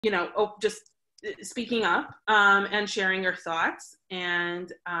just speaking up and sharing your thoughts.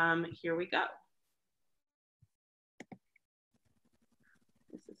 And here we go.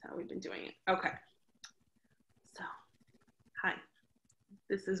 This is how we've been doing it. Okay. So, hi.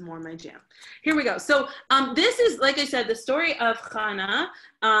 This is more my jam. Here we go. So this is, like I said, the story of Chana.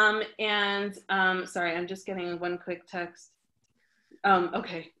 Sorry, I'm just getting one quick text.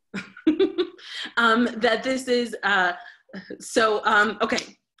 Okay. That this is,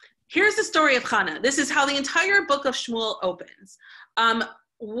 okay. Here's the story of Chana. This is how the entire book of Shmuel opens.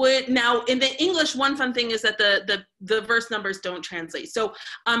 Now in the English, one fun thing is that the verse numbers don't translate. So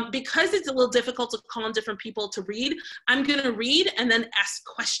because it's a little difficult to call on different people to read, I'm gonna read and then ask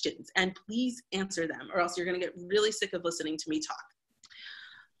questions, and please answer them, or else you're gonna get really sick of listening to me talk.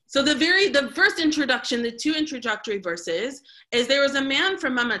 So the first introduction, the two introductory verses, is there was a man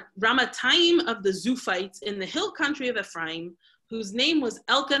from Ramatayim of the Zuphites in the hill country of Ephraim, whose name was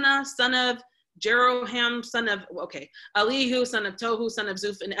Elkanah, son of Jeroham, son of, Elihu, son of Tohu, son of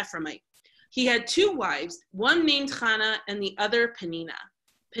Zuph, an Ephraimite. He had two wives, one named Chana and the other Penina.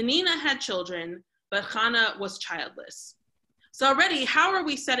 Penina had children, but Chana was childless. So already, how are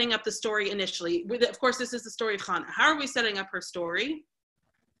we setting up the story initially? Of course, this is the story of Chana. How are we setting up her story?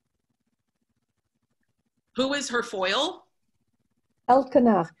 Who is her foil?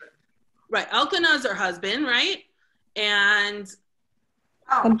 Elkanah. Right, Elkanah is her husband, right? And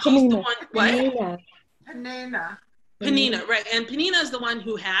she's the one, what? Penina. Penina, right. And Penina is the one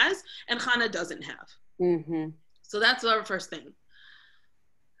who has, and Chana doesn't have. Mm-hmm. So that's our first thing.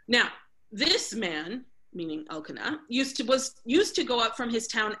 Now, this man, meaning Elkanah, used to go up from his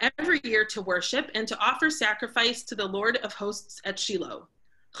town every year to worship and to offer sacrifice to the Lord of hosts at Shiloh.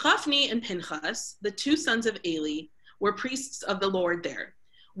 Chafni and Pinchas, the two sons of Eli, were priests of the Lord there.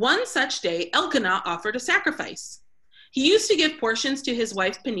 One such day, Elkanah offered a sacrifice. He used to give portions to his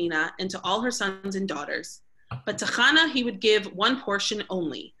wife Penina and to all her sons and daughters. But to Chana he would give one portion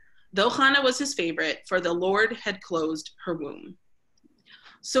only, though Chana was his favorite, for the Lord had closed her womb.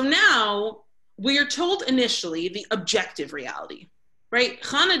 So now we are told initially the objective reality, right?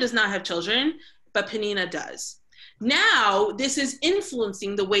 Chana does not have children, but Penina does. Now this is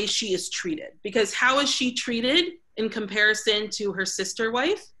influencing the way she is treated, because how is she treated in comparison to her sister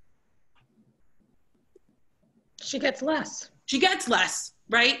wife? She gets less. She gets less,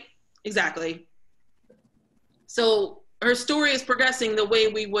 right? Exactly. So her story is progressing the way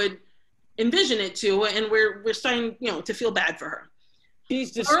we would envision it to, and we're starting, to feel bad for her.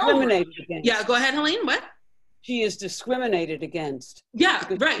 She's discriminated against. Yeah, go ahead, Helene. What? She is discriminated against. Yeah,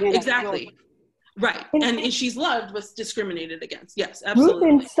 right, exactly. Right, and she's loved was discriminated against. Yes, absolutely.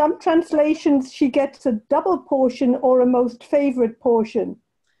 Ruth, in some translations, she gets a double portion or a most favorite portion.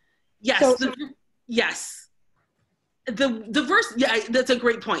 Yes, So, yes. The verse, yeah, that's a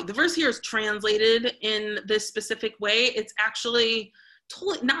great point. The verse here is translated in this specific way. It's actually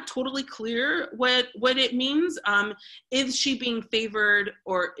not totally clear what it means. Is she being favored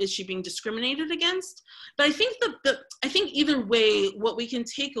or is she being discriminated against? But I think I think either way, what we can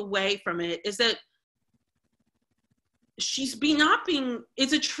take away from it is that she's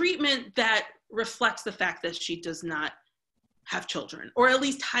it's a treatment that reflects the fact that she does not have children, or at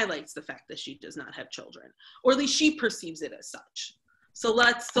least highlights the fact that she does not have children, or at least she perceives it as such. So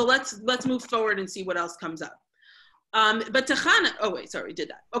let's move forward and see what else comes up. But to Chana, oh wait, sorry, we did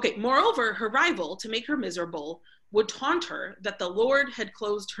that. Okay, moreover, her rival, to make her miserable, would taunt her that the Lord had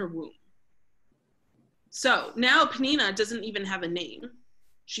closed her womb. So now Penina doesn't even have a name.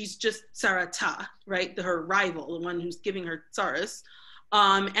 She's just Sarata, right? Her rival, the one who's giving her tsaras.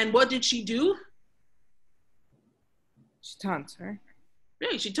 And what did she do? She taunts her.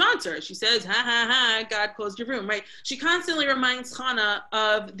 Right, she taunts her. She says, ha, ha, ha, God closed your womb, right? She constantly reminds Chana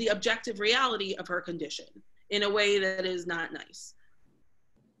of the objective reality of her condition in a way that is not nice.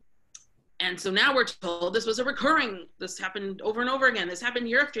 And so now we're told this happened over and over again. This happened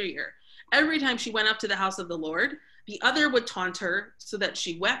year after year. Every time she went up to the house of the Lord, the other would taunt her so that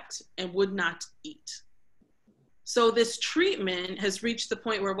she wept and would not eat. So this treatment has reached the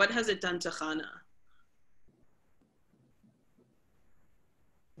point where what has it done to Chana?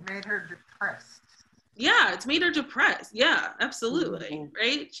 Made her depressed. Yeah, it's made her depressed. Yeah, absolutely. Mm-hmm.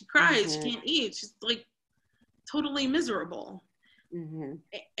 Right? She cries, Mm-hmm. she can't eat. She's like totally miserable. Mm-hmm.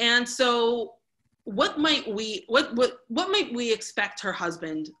 And so what might we expect her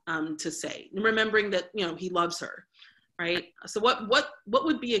husband to say? Remembering that, he loves her, right? So what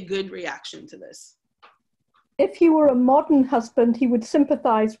would be a good reaction to this? if he were a modern husband, he would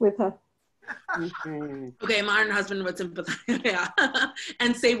sympathize with her. Mm-hmm. Okay, a modern husband would sympathize. Yeah.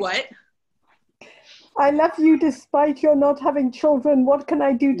 And say what? I love you despite your not having children. What can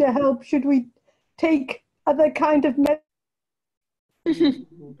I do to help? Should we take other kind of medicine?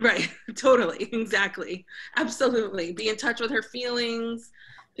 Right, totally, exactly, absolutely. Be in touch with her feelings,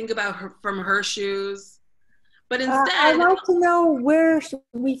 think about her from her shoes. But I'd instead, like to know where should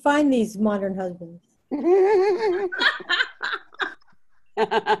we find these modern husbands?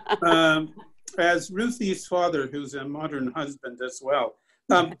 As Ruthie's father, who's a modern husband as well.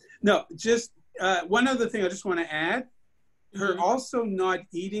 No, just one other thing I just want to add. Her also not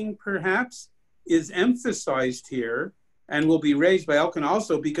eating, perhaps, is emphasized here and will be raised by Elkanah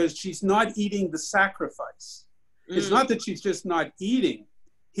also because she's not eating the sacrifice. It's not that she's just not eating.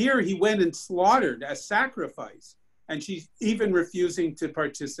 Here he went and slaughtered a sacrifice, and she's even refusing to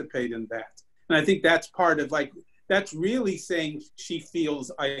participate in that. And I think that's part of that's really saying she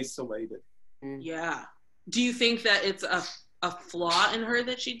feels isolated. Yeah. Do you think that it's a flaw in her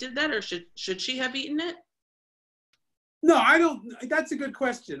that she did that, or should she have eaten it? No, I don't. That's a good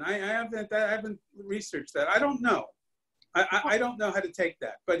question. I haven't researched that. I don't know. I don't know how to take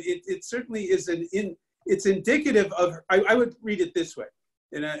that, but it certainly is it's indicative of. I would read it this way,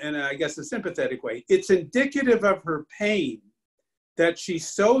 in a I guess a sympathetic way. It's indicative of her pain that she's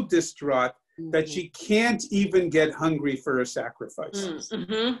so distraught that she can't even get hungry for a sacrifice.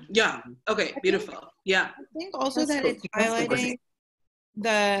 Yeah. Okay. Beautiful. Yeah. I think also that it's highlighting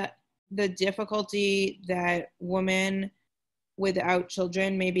the difficulty that women without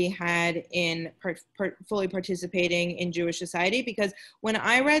children maybe had in fully participating in Jewish society. Because when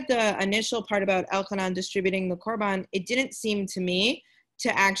I read the initial part about Elkanah distributing the korban, it didn't seem to me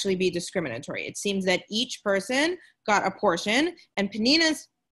to actually be discriminatory. It seems that each person got a portion, and Penina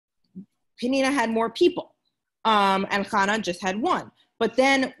had more people, and Chana just had one. But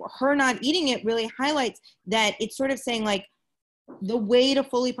then her not eating it really highlights that it's sort of saying like, the way to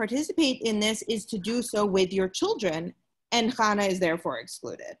fully participate in this is to do so with your children, and Chana is therefore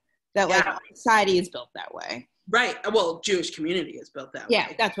excluded. That like society is built that way. Right. Well, Jewish community is built that way.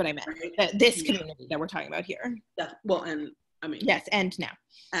 Yeah, that's what I meant. Right? This community that we're talking about here. Well, and I mean. Yes, and now.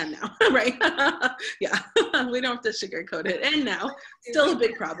 And now, right? Yeah, we don't have to sugarcoat it. And now, still a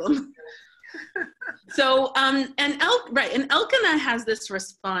big problem. So, and Elkanah has this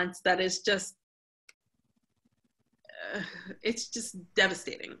response that is just, it's just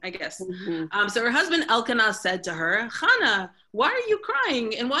devastating, I guess. So her husband Elkanah said to her, Chana, why are you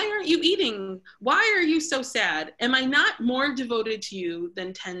crying? And why aren't you eating? Why are you so sad? Am I not more devoted to you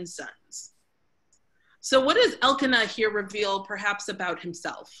than 10 sons? So what does Elkanah here reveal perhaps about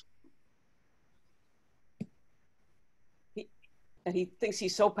himself? That he thinks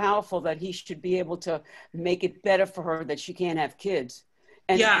he's so powerful that he should be able to make it better for her that she can't have kids.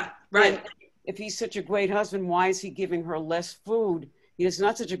 And, yeah, right. And if he's such a great husband, why is he giving her less food? He is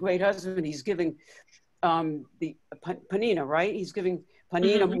not such a great husband. He's giving the Penina, right? He's giving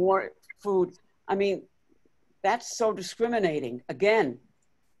Penina more food. I mean, that's so discriminating. Again.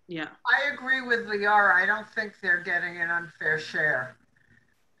 Yeah. I agree with Liara. I don't think they're getting an unfair share.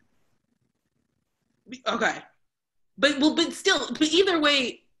 Okay. But either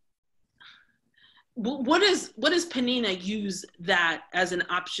way, what does Penina use that as an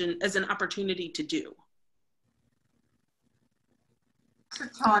option, as an opportunity to do? To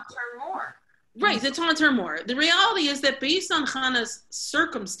taunt her more. Right, to taunt her more. The reality is that based on Chana's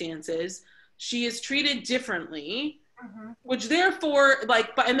circumstances, she is treated differently, which therefore,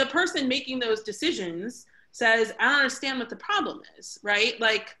 and the person making those decisions says, I don't understand what the problem is, right?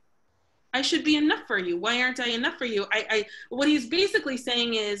 Like, I should be enough for you. Why aren't I enough for you? What he's basically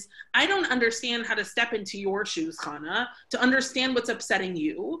saying is, I don't understand how to step into your shoes, Chana, to understand what's upsetting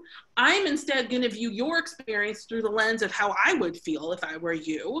you. I'm instead going to view your experience through the lens of how I would feel if I were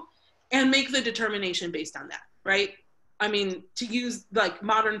you and make the determination based on that, right? I mean, to use like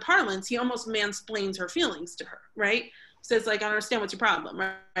modern parlance, he almost mansplains her feelings to her, right? Says like, I understand what's your problem,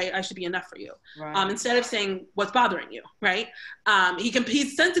 right? I should be enough for you. Right. Instead of saying what's bothering you, right?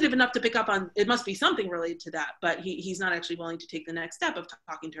 He's sensitive enough to pick up on, it must be something related to that, but he's not actually willing to take the next step of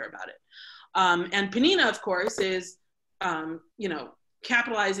talking to her about it. And Penina, of course, is,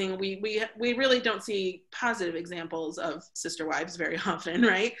 capitalizing. We really don't see positive examples of sister wives very often,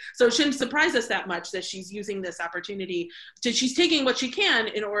 right? So it shouldn't surprise us that much that she's using this opportunity she's taking what she can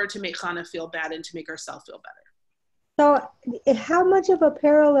in order to make Chana feel bad and to make herself feel better. So how much of a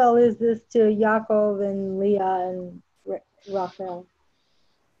parallel is this to Yaakov and Leah and Rachel?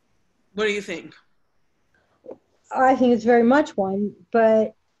 What do you think? I think it's very much one,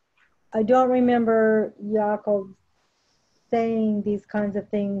 but I don't remember Yaakov saying these kinds of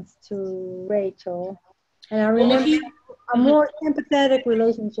things to Rachel. And I a more empathetic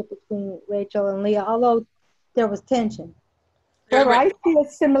relationship between Rachel and Leah, although there was tension. Where I see a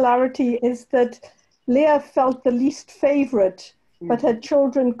similarity is that Leah felt the least favorite, but her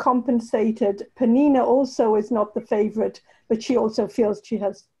children compensated. Penina also is not the favorite, but she also feels she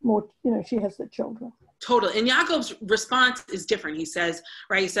has more, she has the children. Totally. And Yaakov's response is different. He says,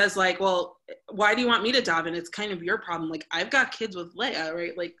 right, he says like, well, why do you want me to daven? It's kind of your problem. Like, I've got kids with Leah,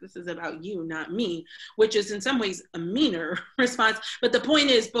 right? Like, this is about you, not me, which is in some ways a meaner response. But the point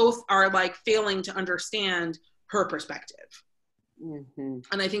is both are like failing to understand her perspective.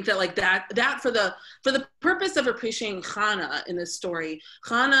 And I think that like that for the purpose of appreciating Chana in this story,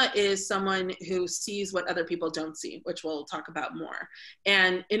 Chana is someone who sees what other people don't see, which we'll talk about more.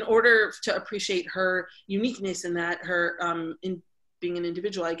 And in order to appreciate her uniqueness in that, her in being an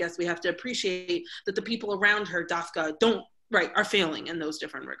individual, I guess we have to appreciate that the people around her, Dafka, are failing in those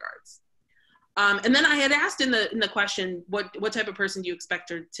different regards. And then I had asked in the question, what type of person do you expect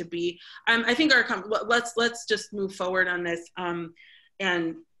her to be? I think let's just move forward on this.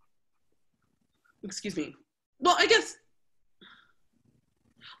 And excuse me. Well, I guess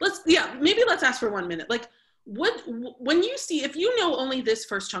maybe let's ask for 1 minute. Like, when you see, if you know only this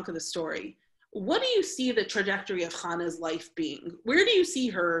first chunk of the story, what do you see the trajectory of Chana's life being? Where do you see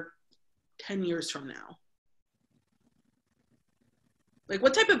her 10 years from now? Like,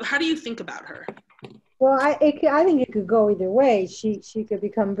 how do you think about her? Well, I think it could go either way. She could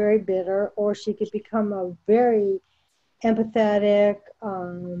become very bitter, or she could become a very empathetic,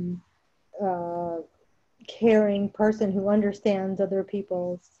 caring person who understands other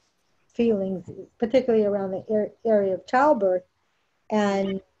people's feelings, particularly around the area of childbirth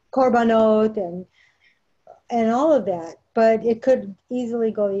and korbanot and all of that. But it could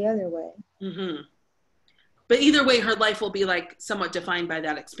easily go the other way. Mm-hmm. But either way, her life will be like somewhat defined by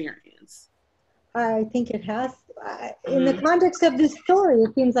that experience. I think it has. In the context of this story,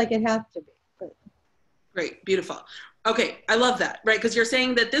 it seems like it has to be. But. Great, beautiful. Okay, I love that, right? Because you're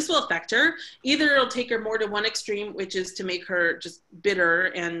saying that this will affect her. Either it'll take her more to one extreme, which is to make her just bitter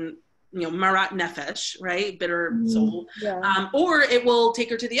and, marat nefesh, right? Bitter soul. Yeah. Or it will take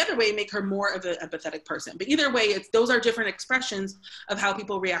her to the other way, make her more of an empathetic person. But either way, those are different expressions of how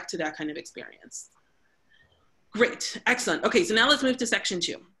people react to that kind of experience. Great, excellent. Okay, so now let's move to section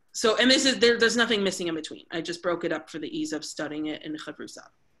 2. So, and this is, there's nothing missing in between. I just broke it up for the ease of studying it in Chavrusa.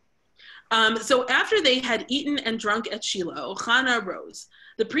 So after they had eaten and drunk at Shiloh, Chana arose.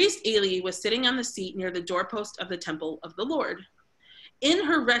 The priest Eli was sitting on the seat near the doorpost of the temple of the Lord. In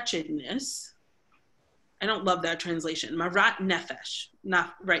her wretchedness, I don't love that translation, marat nefesh,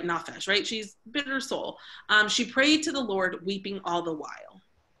 nafesh, right? She's bitter soul. She prayed to the Lord, weeping all the while.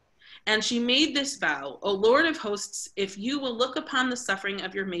 And she made this vow, O Lord of hosts, if you will look upon the suffering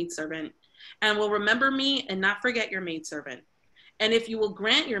of your maidservant and will remember me and not forget your maidservant, and if you will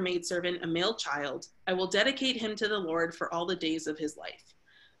grant your maidservant a male child, I will dedicate him to the Lord for all the days of his life,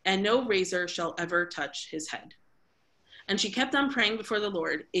 and no razor shall ever touch his head. And she kept on praying before the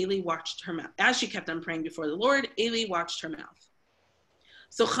Lord. Eli watched her mouth. As she kept on praying before the Lord, Eli watched her mouth.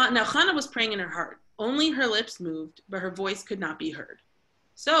 So now Chana was praying in her heart. Only her lips moved, but her voice could not be heard.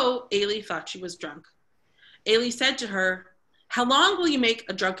 So Eli thought she was drunk. Eli said to her, how long will you make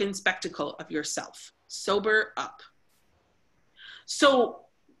a drunken spectacle of yourself? Sober up. So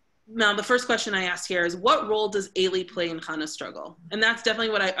now the first question I asked here is, what role does Eli play in Chana's struggle? And that's definitely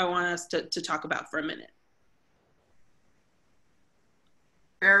what I want us to talk about for a minute.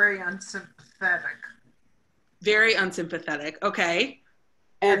 Very unsympathetic. Very unsympathetic. Okay.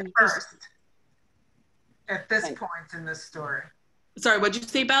 And at this point in the story. Sorry, what'd you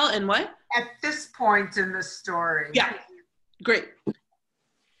say, Belle? And what? At this point in the story. Yeah. Great.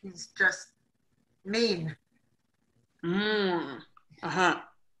 He's just mean. Uh-huh.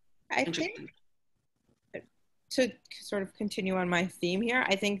 I think, to sort of continue on my theme here,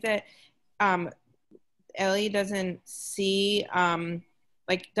 I think that Ellie doesn't see,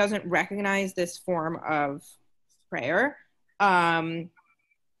 doesn't recognize this form of prayer.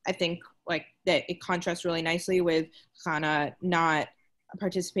 I think that it contrasts really nicely with Chana not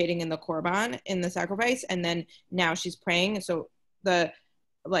participating in the korban, in the sacrifice, and then now she's praying. So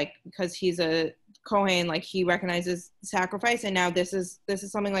because he's a Kohen, he recognizes sacrifice, and now this is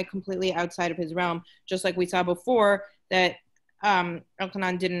something completely outside of his realm, just like we saw before that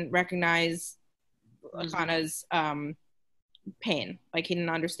Elkanan didn't recognize Chana's pain, he didn't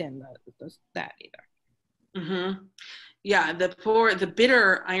understand that either. Mm-hmm. Yeah, the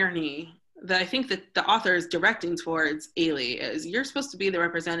bitter irony that I think that the author is directing towards Eli is, you're supposed to be the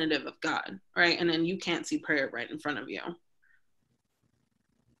representative of God, right? And then you can't see prayer right in front of you.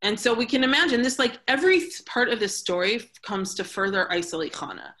 And so we can imagine this, like every part of this story comes to further isolate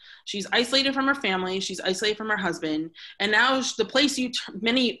Chana. She's isolated from her family. She's isolated from her husband. And now the place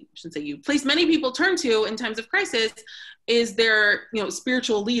many people turn to in times of crisis is their,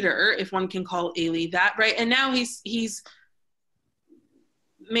 spiritual leader, if one can call Eli that, right? And now he's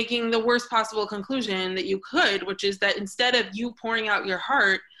making the worst possible conclusion that you could, which is that instead of you pouring out your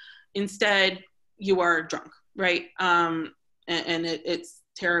heart, instead you are drunk, right? And it's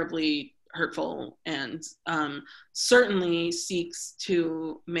terribly hurtful and certainly seeks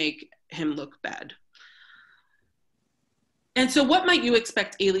to make him look bad. And so what might you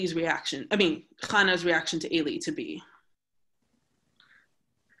expect Chana's reaction to Eli to be?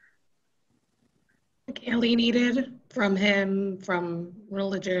 Like Ellie needed from him, from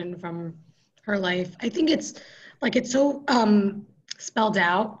religion, from her life. I think it's so spelled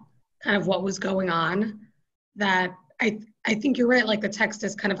out kind of what was going on that I think you're right. Like the text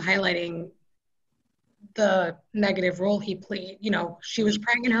is kind of highlighting the negative role he played. She was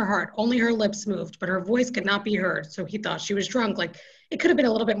praying in her heart, only her lips moved, but her voice could not be heard. So he thought she was drunk. Like it could have been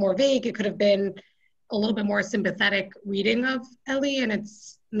a little bit more vague. It could have been a little bit more sympathetic reading of Ellie, and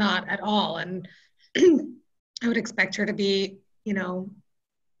it's not at all. And I would expect her to be,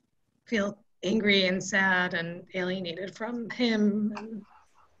 feel angry and sad and alienated from him and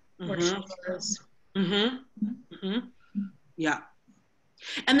what she was. Yeah.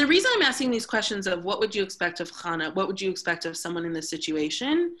 And the reason I'm asking these questions of what would you expect of Chana, what would you expect of someone in this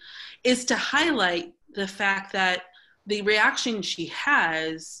situation, is to highlight the fact that the reaction she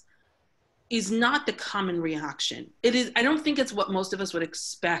has is not the common reaction. I don't think it's what most of us would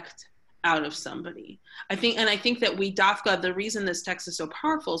expect out of somebody. I think that the reason this text is so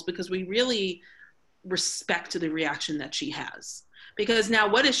powerful is because we really respect the reaction that she has. Because now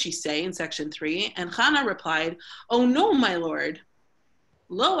what does she say in section 3? And Chana replied, "Oh no, my lord,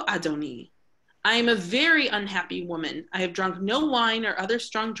 lo Adoni, I am a very unhappy woman. I have drunk no wine or other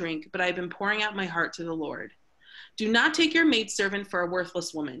strong drink, but I have been pouring out my heart to the Lord. Do not take your maidservant for a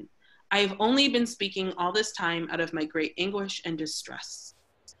worthless woman. I have only been speaking all this time out of my great anguish and distress."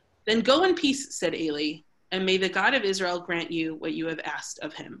 "Then go in peace," said Eli, "and may the God of Israel grant you what you have asked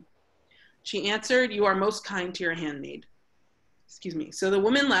of him." She answered, "You are most kind to your handmaid." So the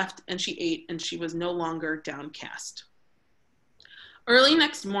woman left, and she ate, and she was no longer downcast. Early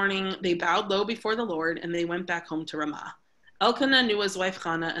next morning, they bowed low before the Lord, and they went back home to Ramah. Elkanah knew his wife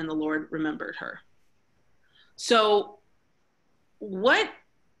Chana, and the Lord remembered her. So what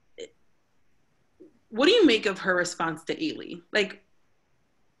do you make of her response to Eli?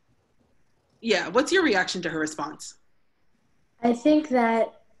 What's your reaction to her response? I think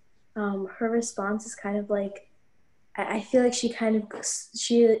that her response is kind of like, I feel like she finally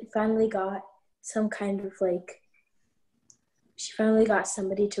got some kind of she finally got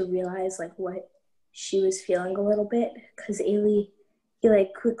somebody to realize what she was feeling a little bit, because Eli, he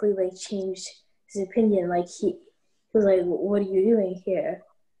quickly changed his opinion. He was like, "What are you doing here?"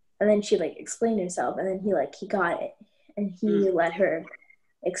 And then she explained herself, and then he got it, and he let her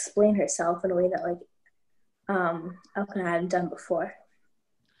explain herself in a way that Elkanah hadn't done before.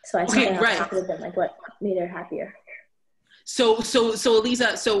 So I think that could have been what made her happier. So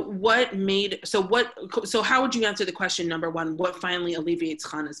Eliza, how would you answer the question number 1? What finally alleviates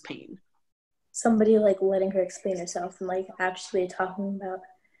Chana's pain? Somebody letting her explain herself and actually talking about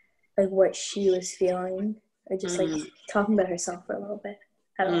what she was feeling, or just talking about herself for a little bit.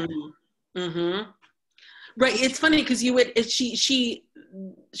 I don't know. Right. It's funny because she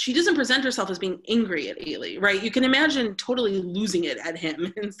doesn't present herself as being angry at Eli, right? You can imagine totally losing it at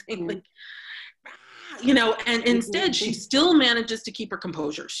him and saying and instead she still manages to keep her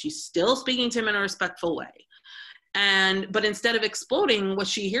composure. She's still speaking to him in a respectful way. But instead of exploding, what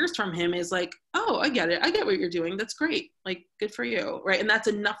she hears from him is "Oh, I get it. I get what you're doing. That's great. Good for you." Right. And that's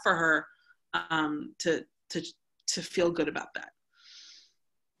enough for her to feel good about that.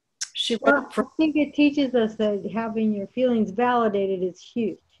 I think it teaches us that having your feelings validated is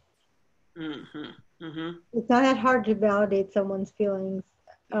huge. It's not that hard to validate someone's feelings.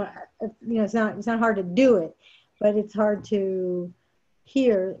 It's not hard to do it, but it's hard to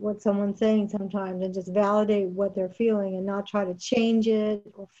hear what someone's saying sometimes and just validate what they're feeling and not try to change it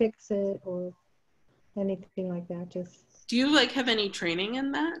or fix it or anything like that. Just. Do you have any training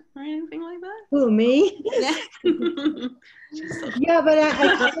in that or anything like that? Who, me? Yeah, but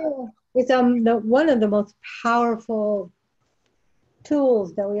I feel it's one of the most powerful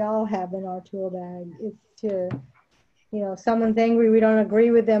tools that we all have in our tool bag is to, someone's angry, we don't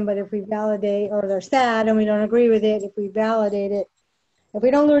agree with them, but if we validate, or they're sad and we don't agree with it, if we validate it, if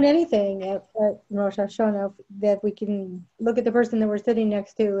we don't learn anything at Rosh Hashanah, that we can look at the person that we're sitting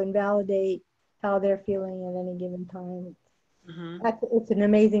next to and validate how they're feeling at any given time. It's an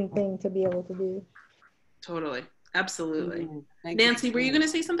amazing thing to be able to do. Totally. Absolutely. Thank Nancy, you. were you going to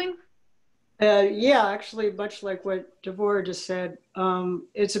say something? Yeah, actually, much like what Devorah just said,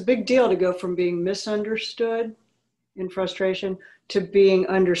 it's a big deal to go from being misunderstood in frustration to being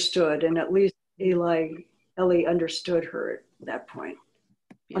understood. And at least Ellie understood her at that point.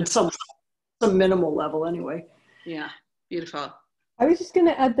 Beautiful. On some minimal level anyway. Yeah, beautiful. I was just going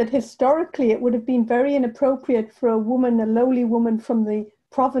to add that historically it would have been very inappropriate for a lowly woman from the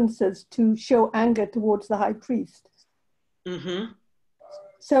provinces to show anger towards the high priest.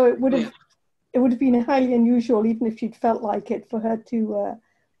 So it would have been highly unusual, even if she'd felt like it, for her to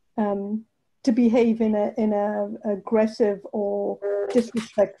behave in a aggressive or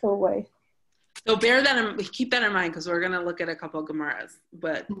disrespectful way. So keep that in mind, because we're going to look at a couple of Gemaras,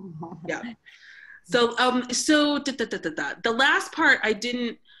 but yeah. So, the last part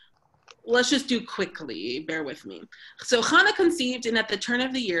let's just do quickly, bear with me. So Chana conceived, and at the turn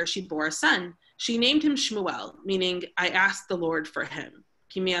of the year, she bore a son. She named him Shmuel, meaning I asked the Lord for him.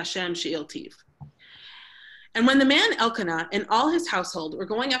 Kimi Hashem she'iltiv. And when the man Elkanah and all his household were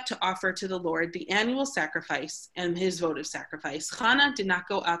going up to offer to the Lord the annual sacrifice and his votive sacrifice, Chana did not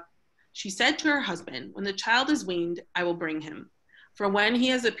go up. She said to her husband, when the child is weaned, I will bring him. For when he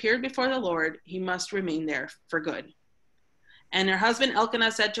has appeared before the Lord, he must remain there for good. And her husband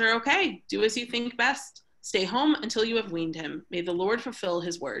Elkanah said to her, okay, do as you think best. Stay home until you have weaned him. May the Lord fulfill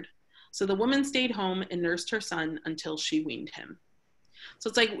his word. So the woman stayed home and nursed her son until she weaned him. So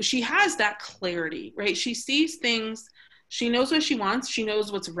it's like she has that clarity, right? She sees things. She knows what she wants. She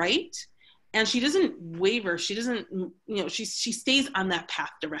knows what's right. And she doesn't waver. She doesn't, she stays on that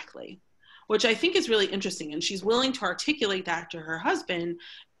path directly, which I think is really interesting. And she's willing to articulate that to her husband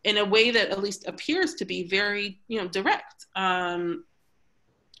in a way that at least appears to be very, direct,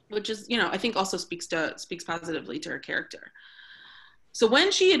 which is, I think also speaks positively to her character. So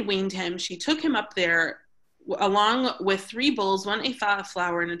when she had weaned him, she took him up there along with 3 bulls, 1 ephah of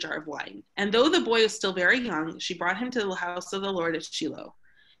flour, and a jar of wine. And though the boy was still very young, she brought him to the house of the Lord at Shiloh.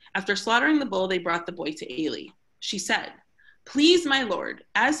 After slaughtering the bull, they brought the boy to Eli. She said, please, my Lord,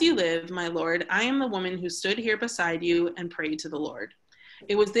 as you live, my Lord, I am the woman who stood here beside you and prayed to the Lord.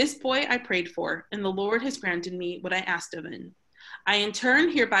 It was this boy I prayed for, and the Lord has granted me what I asked of him. I in turn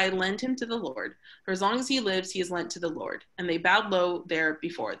hereby lend him to the Lord. For as long as he lives, he is lent to the Lord. And they bowed low there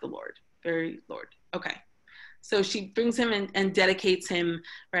before the Lord. Very Lord. Okay. So she brings him and dedicates him,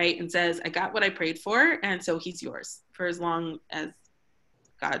 right, and says, I got what I prayed for, and so he's yours for as long as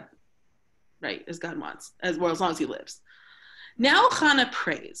God, right, as God wants, as long as he lives. Now Chana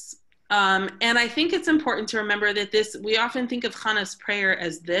prays. And I think it's important to remember that we often think of Chana's prayer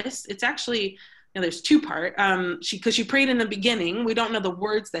as this. It's actually, there's 2 parts. Because she prayed in the beginning. We don't know the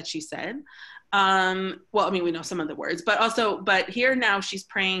words that she said. We know some of the words, but here now she's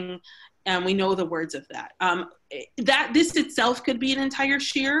praying, and we know the words of that. This itself could be an entire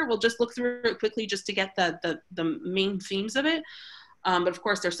shir. We'll just look through it quickly just to get the main themes of it. But of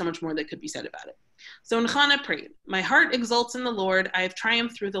course, there's so much more that could be said about it. So Chana prayed, my heart exults in the Lord. I have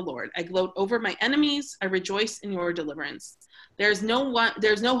triumphed through the Lord. I gloat over my enemies. I rejoice in your deliverance. There's no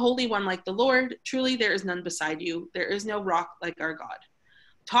holy one like the Lord. Truly, there is none beside you. There is no rock like our God.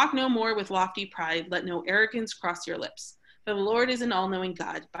 Talk no more with lofty pride. Let no arrogance cross your lips. For the Lord is an all-knowing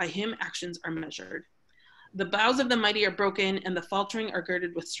God. By him actions are measured. The bows of the mighty are broken, and the faltering are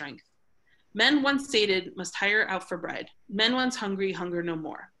girded with strength. Men once sated must hire out for bread. Men once hungry hunger no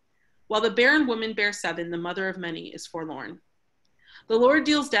more. While the barren woman bears 7, the mother of many is forlorn. The Lord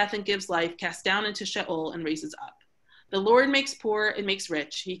deals death and gives life, casts down into Sheol and raises up. The Lord makes poor and makes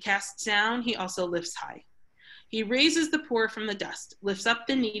rich. He casts down, he also lifts high. He raises the poor from the dust, lifts up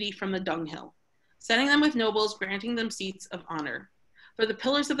the needy from the dunghill, setting them with nobles, granting them seats of honor. For the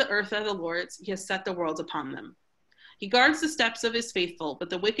pillars of the earth are the Lord's, he has set the worlds upon them. He guards the steps of his faithful, but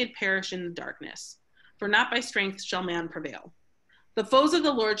the wicked perish in the darkness. For not by strength shall man prevail. The foes of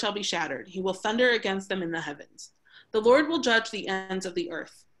the Lord shall be shattered. He will thunder against them in the heavens. The Lord will judge the ends of the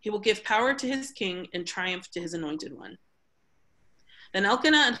earth. He will give power to his king and triumph to his anointed one. Then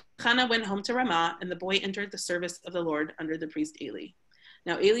Elkanah and Chana went home to Ramah, and the boy entered the service of the Lord under the priest Eli.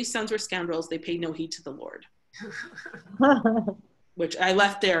 Now Eli's sons were scoundrels. They paid no heed to the Lord. Which I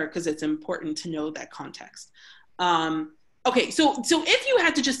left there because it's important to know that context. Okay, so if you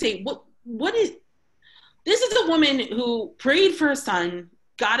had to just say, what is, this is a woman who prayed for a son,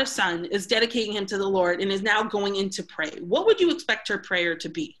 got a son, is dedicating him to the Lord, and is now going in to pray. What would you expect her prayer to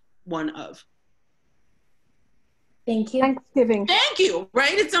be one of? Thank you. Thanksgiving. Thank you,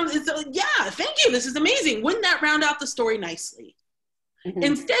 right? Yeah, thank you. This is amazing. Wouldn't that round out the story nicely? Mm-hmm.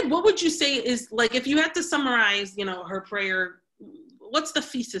 Instead, what would you say is, like, if you had to summarize, her prayer, what's the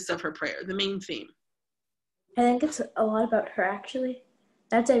thesis of her prayer, the main theme? I think it's a lot about her, actually.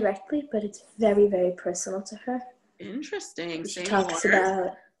 Not directly, but it's very, very personal to her. Interesting. She talks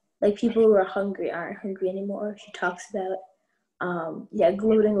about, like, people who are hungry aren't hungry anymore. She talks about,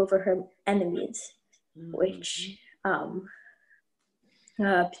 gloating over her enemies, mm-hmm. which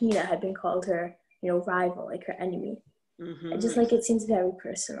Pina had been called her, rival, like her enemy. Mm-hmm. Just like it seems very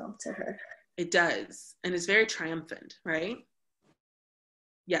personal to her. It does. And it's very triumphant, right?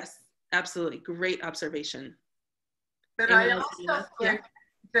 Yes, absolutely. Great observation. But I also think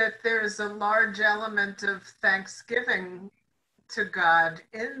that there's a large element of thanksgiving to God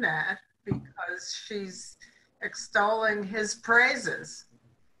in that, because she's extolling his praises.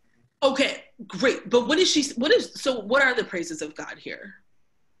 Okay, great. But what are the praises of God here?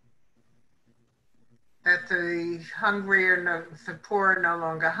 That the hungry the poor are no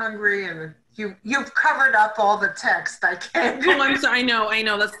longer hungry, and you've covered up all the text. I can't. Oh, I'm sorry. I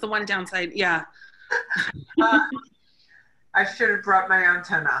know. That's the one downside. Yeah. I should have brought my own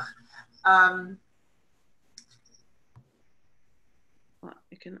Tanakh. Well,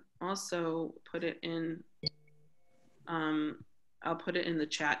 I can also put it in. I'll put it in the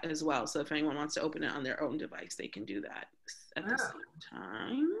chat as well. So if anyone wants to open it on their own device, they can do that at the same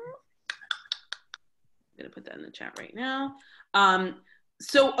time. I'm gonna put that in the chat right now.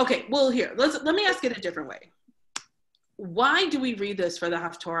 Okay, well, here, let me ask it a different way. Why do we read this for the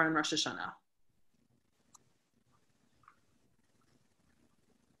Haftorah on Rosh Hashanah?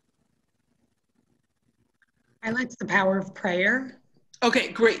 Highlights the power of prayer.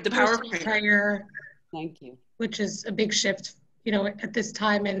 Okay, great. The power of prayer. Thank you. Which is a big shift, at this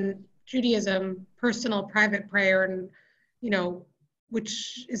time in Judaism, personal, private prayer, and,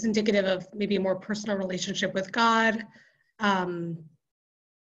 which is indicative of maybe a more personal relationship with God.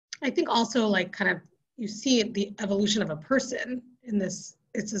 I think also, like, kind of, you see the evolution of a person in this.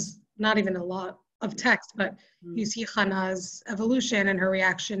 It's just not even a lot of text, but you see Chana's evolution and her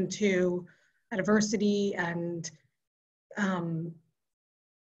reaction to adversity, and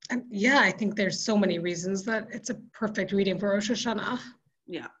I think there's so many reasons that it's a perfect reading for Rosh Hashanah.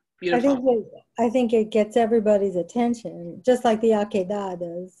 Yeah, beautiful. I think it gets everybody's attention, just like the Akedah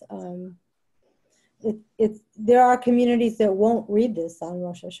does. There are communities that won't read this on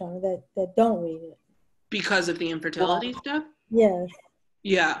Rosh Hashanah, that don't read it. Because of the infertility stuff? Yes.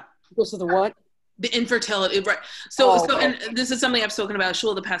 Yeah. Because of the what? The infertility, right. And this is something I've spoken about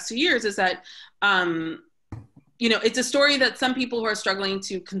Shul the past 2 years, is that, it's a story that some people who are struggling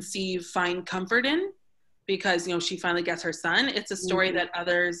to conceive find comfort in, because, she finally gets her son. It's a story that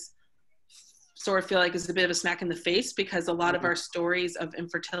others sort of feel like is a bit of a smack in the face, because a lot of our stories of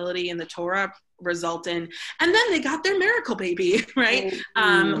infertility in the Torah result in, and then they got their miracle baby, right?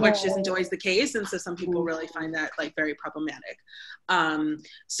 Which isn't always the case. And so some people really find that, like, very problematic.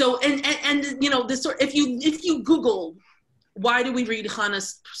 This sort, if you Google, why do we read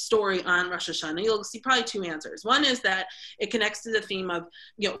Chana's story on Rosh Hashanah, you'll see probably two answers. One is that it connects to the theme of,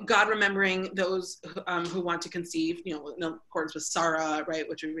 God remembering those who want to conceive, in accordance with Sarah, right,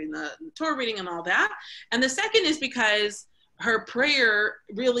 which we read in the Torah reading and all that. And the second is because her prayer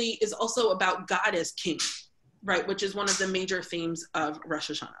really is also about God as king, right, which is one of the major themes of Rosh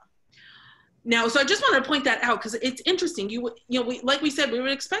Hashanah. Now, so I just wanted to point that out, because it's interesting. Like we said, we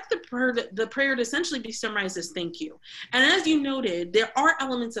would expect the prayer to essentially be summarized as thank you. And as you noted, there are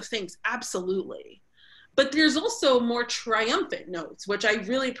elements of thanks, absolutely. But there's also more triumphant notes, which I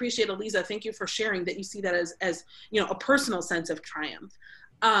really appreciate, Eliza. Thank you for sharing that you see that as a personal sense of triumph.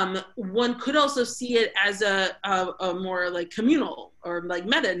 One could also see it as a more like communal or like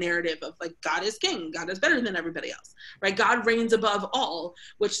meta narrative of, like, God is king, God is better than everybody else, right? God reigns above all,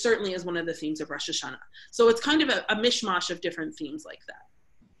 which certainly is one of the themes of Rosh Hashanah. So it's kind of a mishmash of different themes like that.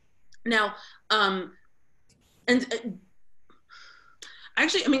 Now,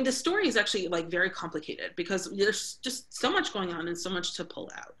 actually, the story is actually, like, very complicated, because there's just so much going on and so much to pull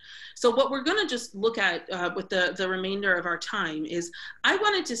out. So what we're going to just look at with the remainder of our time is, I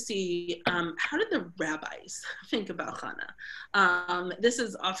wanted to see how did the rabbis think about Chana. This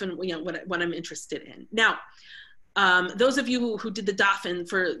is often what I'm interested in. Now, those of you who did the daf, and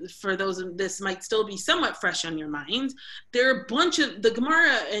for those of this might still be somewhat fresh on your mind, there are a bunch of, the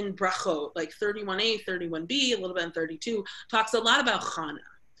Gemara in Brachot, like 31a, 31b, a little bit in 32, talks a lot about Chana.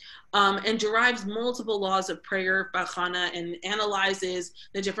 and derives multiple laws of prayer by Chana and analyzes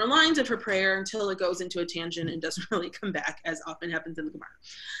the different lines of her prayer until it goes into a tangent and doesn't really come back, as often happens in the Gemara.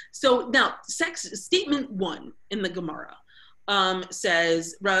 So now, statement 1 in the Gemara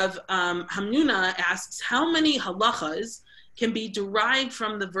says, Rav Hamnuna asks, how many halachas can be derived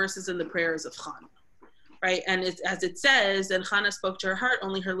from the verses in the prayers of Chana? Right, and as it says, and Chana spoke to her heart,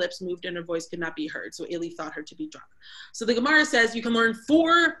 only her lips moved and her voice could not be heard. So Eli thought her to be drunk. So the Gemara says you can learn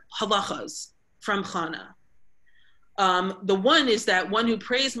 4 halachas from Chana. The one is that one who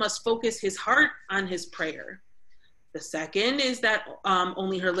prays must focus his heart on his prayer. The second is that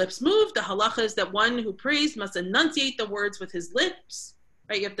only her lips move. The halacha is that one who prays must enunciate the words with his lips.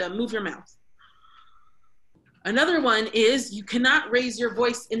 Right, you have to move your mouth. Another one is you cannot raise your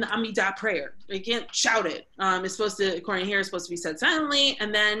voice in the Amidah prayer. You can't shout it. It's supposed to, according here, it's supposed to be said silently.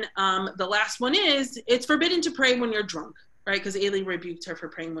 And then the last one is it's forbidden to pray when you're drunk, right? Because Eli rebuked her for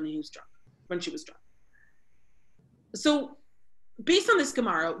praying when she was drunk. So based on this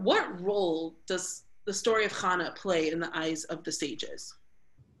Gemara, what role does the story of Chana play in the eyes of the sages?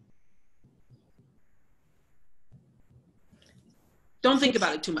 Don't think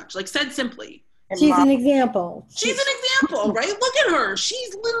about it too much. Like, said simply, she's an example. She's an example, right? Look at her.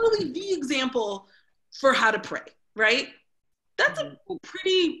 She's literally the example for how to pray, right? That's a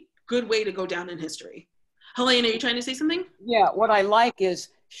pretty good way to go down in history. Helene, are you trying to say something? Yeah, what I like is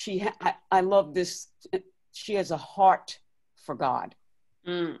I love this. She has a heart for God.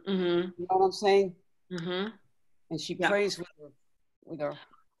 Mm-hmm. You know what I'm saying? Mm-hmm. And she prays with her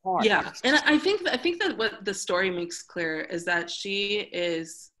heart. Yeah, and I think that what the story makes clear is that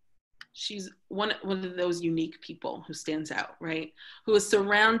she's one of those unique people who stands out, right? Who is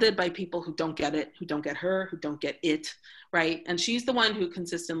surrounded by people who don't get it, who don't get her, who don't get it, right? And she's the one who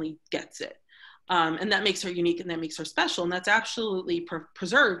consistently gets it. And that makes her unique and that makes her special. And that's absolutely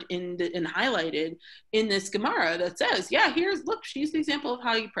preserved and highlighted in this Gemara that says, yeah, look, she's the example of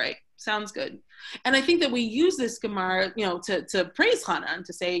how you pray. Sounds good. And I think that we use this Gemara, to praise Chana and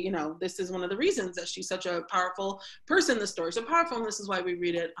to say, this is one of the reasons that she's such a powerful person. The story is so powerful, and this is why we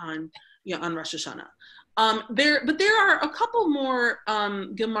read it on Rosh Hashanah. But there are a couple more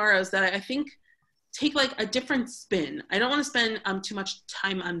Gemaras that I think take like a different spin. I don't want to spend too much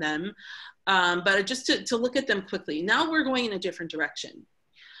time on them, but just to look at them quickly. Now we're going in a different direction.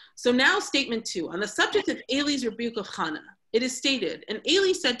 So now statement 2, on the subject of Eli's rebuke of Chana, it is stated, and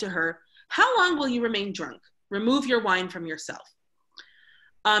Eli said to her, how long will you remain drunk? Remove your wine from yourself.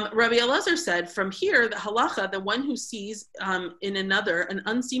 Rabbi Elazar said, from here, the halacha, the one who sees in another an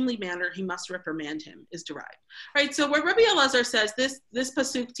unseemly manner, he must reprimand him, is derived. Right, so what Rabbi Elazar says, this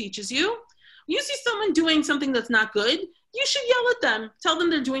pasuk teaches you see someone doing something that's not good, you should yell at them, tell them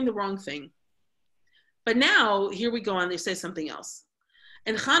they're doing the wrong thing. But now, here we go on, they say something else.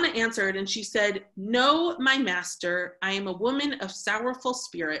 And Chana answered, and she said, no, my master, I am a woman of sorrowful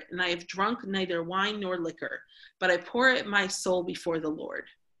spirit, and I have drunk neither wine nor liquor, but I pour out my soul before the Lord.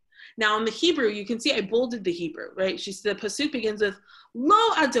 Now in the Hebrew, you can see I bolded the Hebrew, right? The pasuk begins with,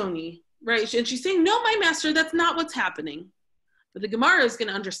 lo Adoni, right? And she's saying, no, my master, that's not what's happening. But the Gemara is going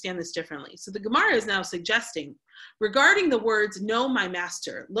to understand this differently. So the Gemara is now suggesting, regarding the words, no, my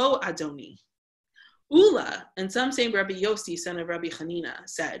master, lo Adoni, Ula, and some say Rabbi Yossi, son of Rabbi Hanina,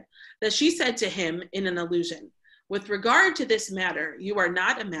 said that she said to him in an allusion, with regard to this matter, you are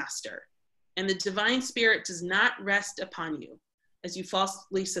not a master, and the divine spirit does not rest upon you, as you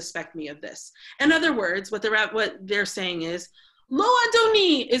falsely suspect me of this. In other words, what they're saying is, lo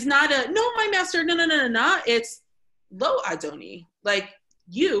Adoni is not no, my master, no, it's lo Adoni, like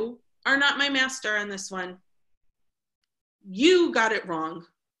you are not my master on this one. You got it wrong.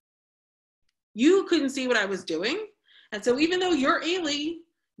 You couldn't see what I was doing. And so even though you're Eli,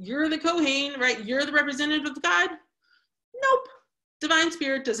 you're the Kohen, right? You're the representative of God. Nope. Divine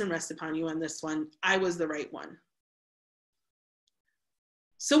Spirit doesn't rest upon you on this one. I was the right one.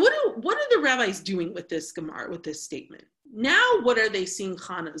 So what are the rabbis doing with this Gemara, with this statement? Now what are they seeing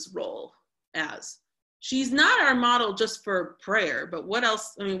Chana's role as? She's not our model just for prayer, but what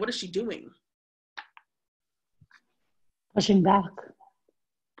else? I mean, what is she doing? Pushing back.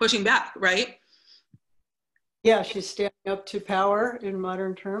 Pushing back, right? Yeah, she's standing up to power in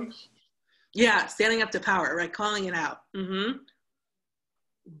modern terms. Yeah, standing up to power, right? Calling it out. Mm-hmm.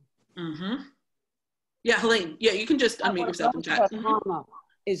 Mm-hmm. Yeah, Helene. Yeah, you can just unmute yourself and chat. Mm-hmm.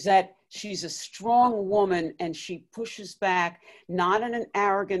 Is that she's a strong woman and she pushes back, not in an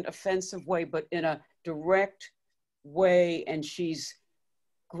arrogant, offensive way, but in a direct way, and she's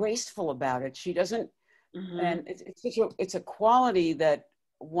graceful about it. She doesn't, and it's a quality that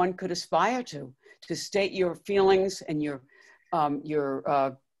one could aspire to state your feelings and your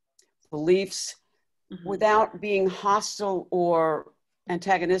beliefs without being hostile or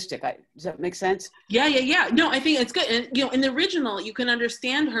antagonistic. Does that make sense? Yeah. No, I think it's good. And, you know, in the original, you can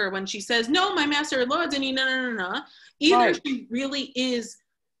understand her when she says, no, my master lords, and no. Either she really is,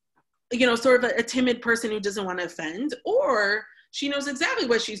 you know, sort of a timid person who doesn't want to offend, or she knows exactly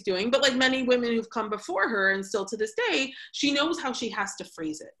what she's doing. But like many women who've come before her, and still to this day, she knows how she has to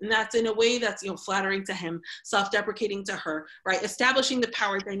phrase it. And that's in a way that's, you know, flattering to him, self-deprecating to her, right? Establishing the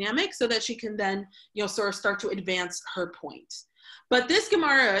power dynamic so that she can then, you know, sort of start to advance her point. But this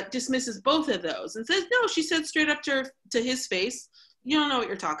Gemara dismisses both of those and says, no, she said straight up to his face, you don't know what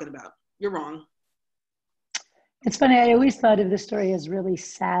you're talking about. You're wrong. It's funny, I always thought of this story as really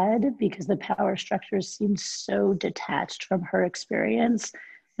sad because the power structures seemed so detached from her experience.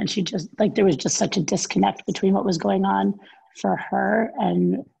 And she just, like, there was just such a disconnect between what was going on for her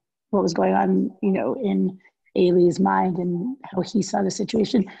and what was going on, you know, in Ailey's mind and how he saw the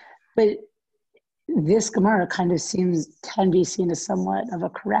situation. But this Gemara kind of can be seen as somewhat of a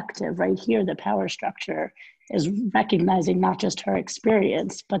corrective. Right here, the power structure is recognizing not just her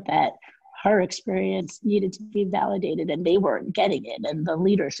experience, but that her experience needed to be validated and they weren't getting it, and the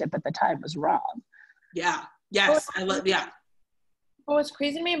leadership at the time was wrong. Yeah. Yes. Yeah. But what's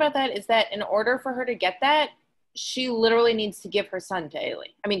crazy to me about that is that in order for her to get that, she literally needs to give her son to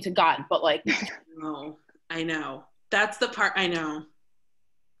Ailey. I mean, to God, but like. I know. That's the part I know.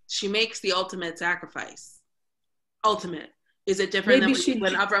 She makes the ultimate sacrifice. Ultimate. Is it different than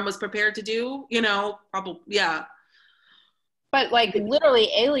when Avram was prepared to do? You know, probably, yeah. But like literally,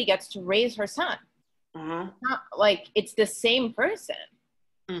 Ailey gets to raise her son. Not like it's the same person.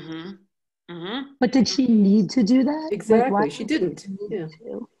 But did she need to do that? Exactly, like, she didn't. Yeah.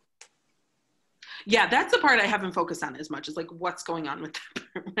 Yeah, that's the part I haven't focused on as much, is like what's going on with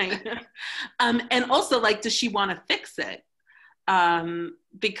that, right? And also, like, does she want to fix it?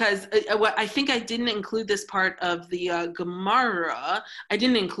 Because what I think I didn't include this part of the Gemara. I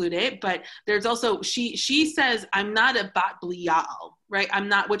didn't include it, but there's also, she says, I'm not a bat bliyal, right? I'm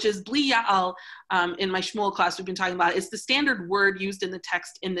not, which is bliyal in my Shmuel class we've been talking about. It's the standard word used in the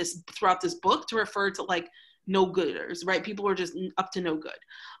text throughout this book to refer to like no-gooders, right? People who are just up to no good.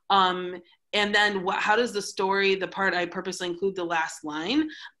 And then how does the part I purposely include the last line,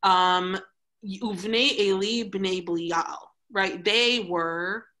 Uvnei Eli b'nei bliyal, right? They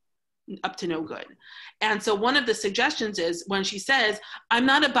were up to no good. And so one of the suggestions is when she says, I'm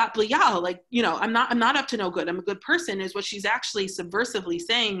not a bat bliyal, like, you know, I'm not up to no good, I'm a good person, is what she's actually subversively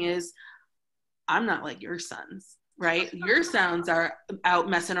saying is, I'm not like your sons, right? Your sons are out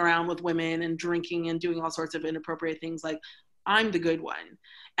messing around with women and drinking and doing all sorts of inappropriate things. Like, I'm the good one.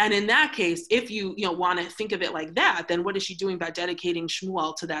 And in that case, if you want to think of it like that, then what is she doing by dedicating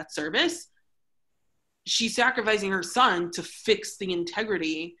Shmuel to that service? She's sacrificing her son to fix the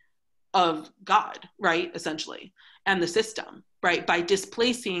integrity of God, right? Essentially, and the system, right? By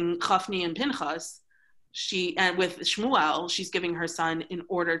displacing Chafni and Pinchas, and with Shmuel, she's giving her son in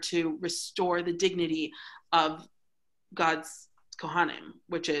order to restore the dignity of God's Kohanim,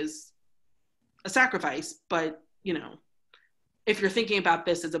 which is a sacrifice. But, you know, if you're thinking about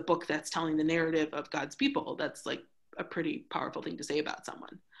this as a book that's telling the narrative of God's people, that's like a pretty powerful thing to say about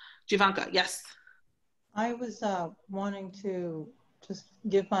someone. Jivanka, yes. I was wanting to just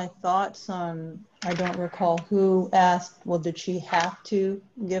give my thoughts on, I don't recall who asked, well, did she have to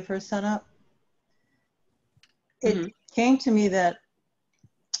give her son up? It came to me that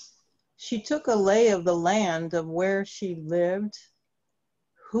she took a lay of the land of where she lived,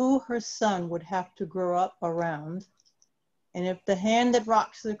 who her son would have to grow up around, and if the hand that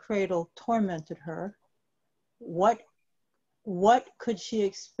rocks the cradle tormented her, what could she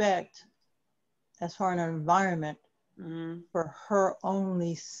expect as far as an environment for her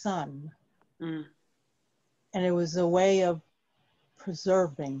only son? And it was a way of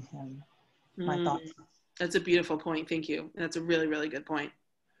preserving him, my thoughts. That's a beautiful point. Thank you. That's a really, really good point.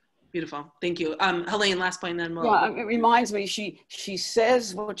 Beautiful. Thank you. Helene, last point, then we'll... Yeah, it reminds me, she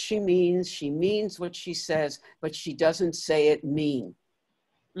says what she means what she says, but she doesn't say it mean.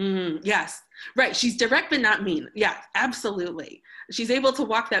 Yes, right. She's direct but not mean. Yeah, absolutely. She's able to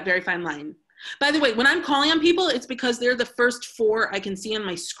walk that very fine line. By the way, when I'm calling on people, it's because they're the first 4 I can see on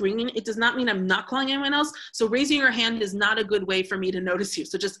my screen. It does not mean I'm not calling anyone else. So raising your hand is not a good way for me to notice you.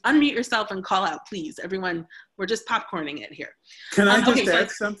 So just unmute yourself and call out, please. Everyone, we're just popcorning it here. Can I just add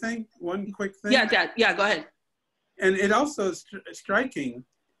something? One quick thing? Yeah, Dad. Yeah, go ahead. And it also is striking.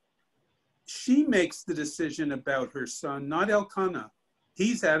 She makes the decision about her son, not Elkanah.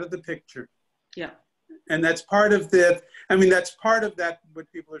 He's out of the picture. Yeah. And that's part of the, I mean, that's part of that,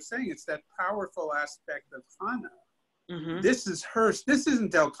 what people are saying. It's that powerful aspect of Chana This is her. This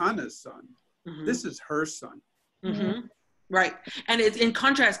isn't Elkanah's son. This is her son. Right. And it's in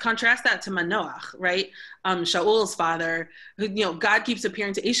contrast that to Manoach, right? Shaul's father, who, you know, God keeps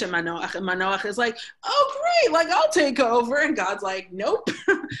appearing to Isha Manoach, and Manoach is like, oh, great, like, I'll take over. And God's like, nope,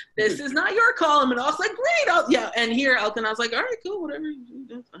 this is not your call. And Manoach's like, great, yeah. And here Elkanah's like, all right, cool, whatever,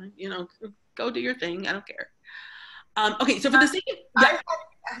 that's fine. You know, go do your thing, I don't care. Okay, so for the sake of,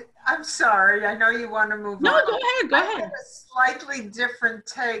 I'm sorry, I know you want to move on. No, go ahead. I had a slightly different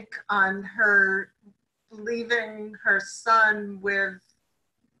take on her leaving her son with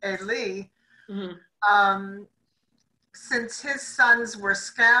Eli, since his sons were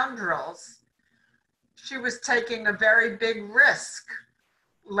scoundrels, she was taking a very big risk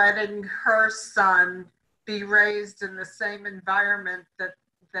letting her son be raised in the same environment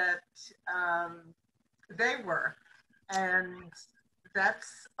that they were. And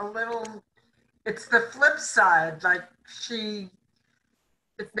that's a little, it's the flip side. Like,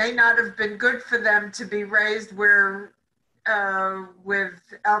 it may not have been good for them to be raised where with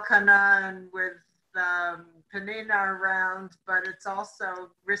Elkanah and with Penina around, but it's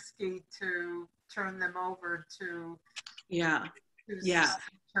also risky to turn them over to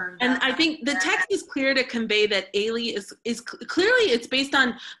And I think the text is clear to convey that Eli is clearly, it's based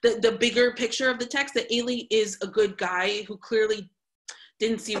on the bigger picture of the text, that Eli is a good guy who clearly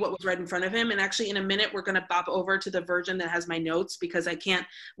didn't see what was right in front of him. And actually in a minute, we're gonna bop over to the version that has my notes, because I can't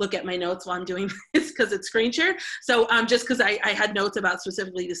look at my notes while I'm doing this because it's screen share. So just because I had notes about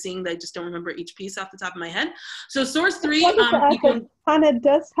specifically the scene, that I just don't remember each piece off the top of my head. So source 3, Hannah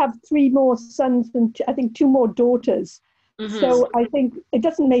does have 3 more sons and I think 2 more daughters. So I think it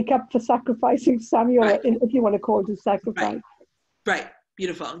doesn't make up for sacrificing Samuel, if you want to call it a sacrifice. Right,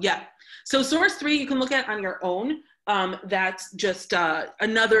 beautiful, yeah. So source 3, you can look at on your own. That's just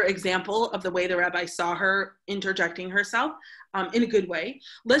another example of the way the rabbi saw her interjecting herself in a good way.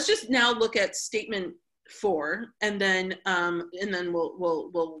 Let's just now look at statement 4, and then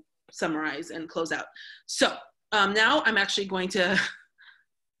we'll summarize and close out. So now I'm actually going to.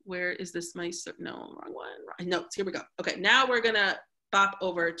 Where is this? No, wrong one. Notes. Here we go. Okay, now we're gonna bop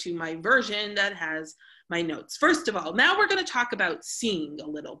over to my version that has my notes. First of all, now we're gonna talk about seeing a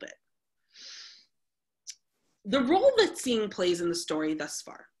little bit. The role that seeing plays in the story thus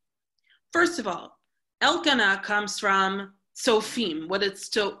far. First of all, Elkanah comes from Sophim. What does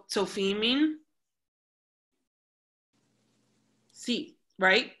Sophim mean? See,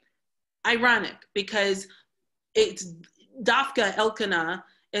 right? Ironic, because it's Dafka Elkanah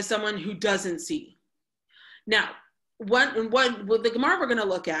is someone who doesn't see. Now, what the Gemara we're going to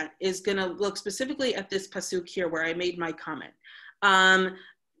look at is going to look specifically at this pasuk here where I made my comment.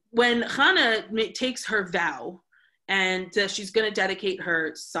 When Chana takes her vow and she's going to dedicate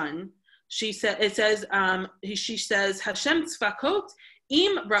her son, she says, Hashem tzvakot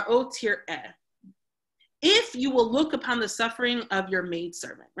im ra'ot tir'eh. If you will look upon the suffering of your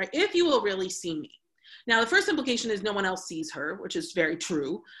maidservant, right? If you will really see me. Now, the first implication is no one else sees her, which is very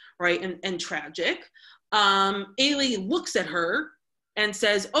true, right, and tragic. Eli looks at her and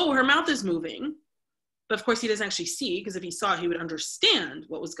says, oh, her mouth is moving. But of course, he doesn't actually see, because if he saw, he would understand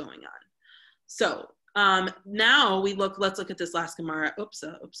what was going on. So now let's look at this last Gemara. Okay,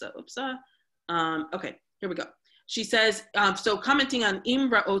 here we go. She says, so commenting on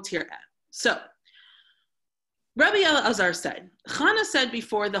Imra Otir. So Rabbi Elazar said, Chana said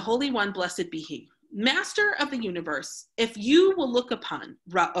before the Holy One, blessed be he, Master of the universe, if you will look upon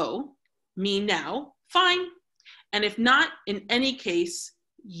Ra'o, me now, fine. And if not, in any case,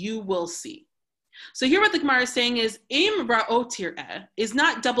 you will see. So here what the Gemara is saying is, Im Ra'o tir'eh is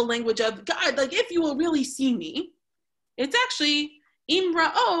not double language of God, like if you will really see me. It's actually Im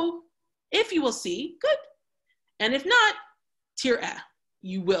Ra'o, if you will see, good. And if not, tir'eh,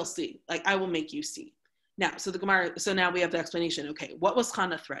 you will see. Like I will make you see. Now, so now we have the explanation. Okay, what was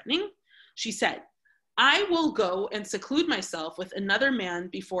Chana threatening? She said, I will go and seclude myself with another man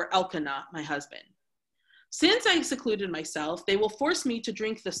before Elkanah, my husband. Since I secluded myself, they will force me to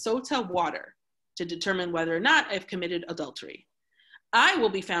drink the sota water to determine whether or not I've committed adultery. I will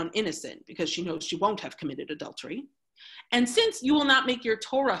be found innocent because she knows she won't have committed adultery. And since you will not make your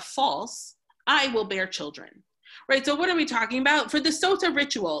Torah false, I will bear children. Right, so what are we talking about? For the sota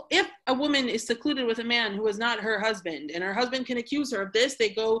ritual, if a woman is secluded with a man who is not her husband, and her husband can accuse her of this,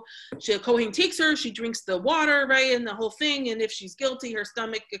 Kohen takes her, she drinks the water, right, and the whole thing, and if she's guilty, her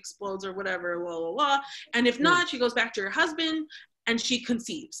stomach explodes or whatever, blah, blah, blah. And if not, she goes back to her husband, and she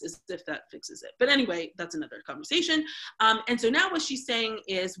conceives, as if that fixes it. But anyway, that's another conversation. And so now what she's saying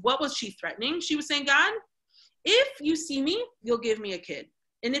is, what was she threatening? She was saying, God, if you see me, you'll give me a kid.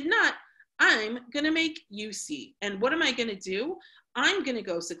 And if not, I'm going to make you see. And what am I going to do? I'm going to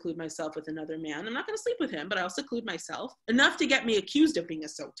go seclude myself with another man. I'm not going to sleep with him, but I'll seclude myself enough to get me accused of being a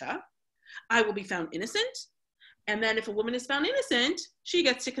sota. I will be found innocent. And then if a woman is found innocent, she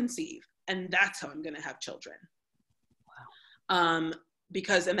gets to conceive. And that's how I'm going to have children. Wow.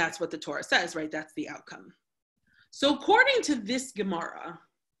 And that's what the Torah says, right? That's the outcome. So according to this Gemara,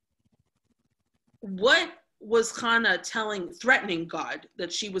 what was Chana threatening God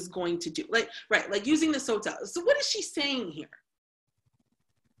that she was going to do? Like using the sota. So what is she saying here?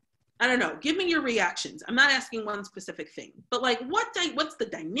 I don't know. Give me your reactions. I'm not asking one specific thing, but like, what's the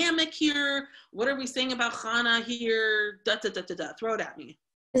dynamic here? What are we saying about Chana here? Throw it at me.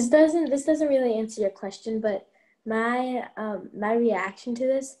 This doesn't really answer your question, but my reaction to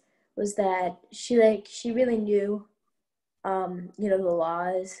this was that she really knew, the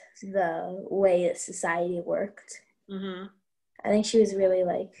laws, the way that society worked. Mm-hmm. I think she was really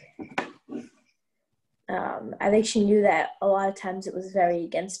I think she knew that a lot of times it was very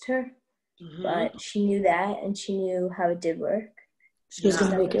against her, mm-hmm. but she knew that, and she knew how it did work. She was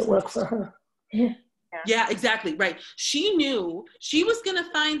going to make it work for her. Yeah, exactly, right. She knew she was going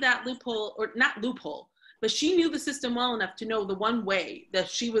to find that loophole, or not loophole, but she knew the system well enough to know the one way that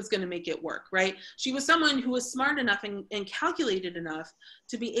she was going to make it work, right? She was someone who was smart enough and calculated enough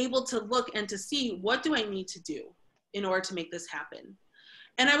to be able to look and to see, what do I need to do in order to make this happen?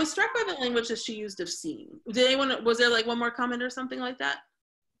 And I was struck by the language that she used of seeing. Was there like one more comment or something like that?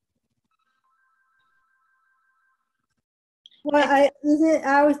 Well, I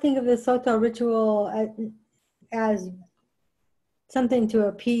always think of the Sota ritual as something to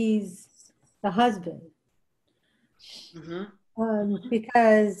appease the husband. Mm-hmm.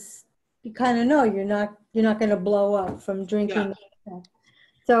 Because you kind of know you're not going to blow up from drinking. Yeah.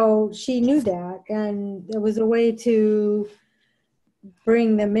 So she knew that, and it was a way to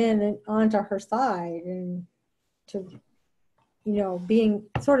bring them in and onto her side, and to, being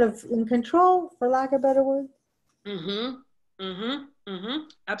sort of in control, for lack of a better word. Mm-hmm. Mm-hmm. Mm-hmm.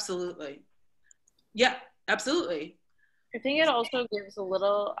 Absolutely. Yeah, absolutely. I think it also gives a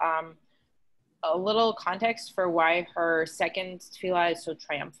little context for why her second tefillah is so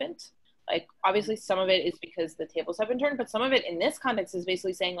triumphant. Like, obviously some of it is because the tables have been turned, but some of it in this context is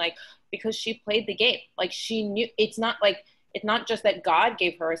basically saying, like, because she played the game. Like, she knew, it's not just that God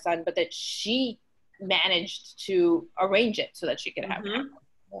gave her a son, but that she managed to arrange it so that she could have him.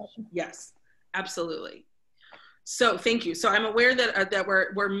 Yes, absolutely. So thank you. So I'm aware that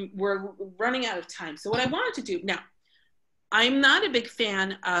we're running out of time. So what I wanted to do now, I'm not a big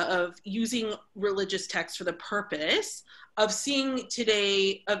fan of using religious texts for the purpose of seeing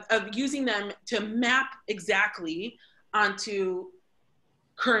today, of using them to map exactly onto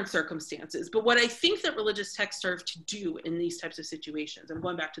current circumstances. But what I think that religious texts serve to do in these types of situations, I'm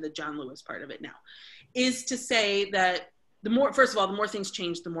going back to the John Lewis part of it now, is to say that first of all, the more things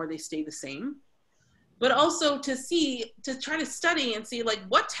change, the more they stay the same. But also to try to study and see, like,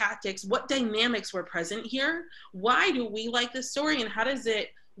 what tactics, what dynamics were present here. Why do we like this story, and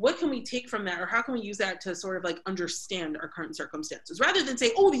what can we take from that, or how can we use that to sort of like understand our current circumstances, rather than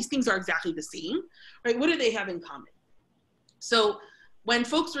say, oh, these things are exactly the same, right? What do they have in common? So when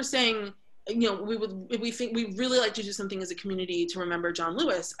folks were saying, we think we really like to do something as a community to remember John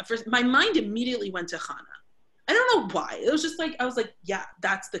Lewis, first, my mind immediately went to Chana. I don't know why. It was just like, I was like, yeah,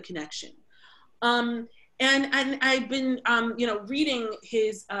 that's the connection. And I've been, reading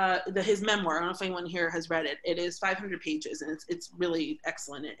his memoir. I don't know if anyone here has read it. It is 500 pages, and it's really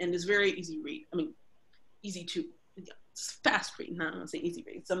excellent, and it's very easy read. I mean, easy to, it's fast read. Not want to say easy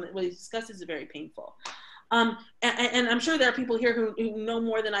read. What he discusses is very painful. And I'm sure there are people here who know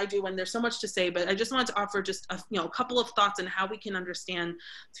more than I do, and there's so much to say. But I just wanted to offer just a couple of thoughts on how we can understand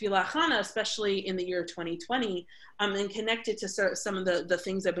Tefillah Chana, especially in the year 2020, and connect it to some of the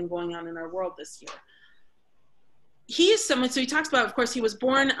things that have been going on in our world this year. He is someone, so he talks about, of course, he was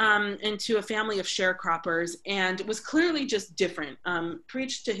born into a family of sharecroppers, and was clearly just different.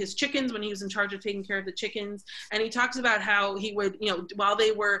 Preached to his chickens when he was in charge of taking care of the chickens. And he talks about how he would, while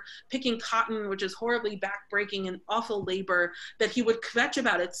they were picking cotton, which is horribly backbreaking and awful labor, that he would kvetch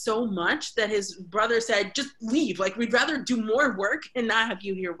about it so much that his brother said, just leave. Like, we'd rather do more work and not have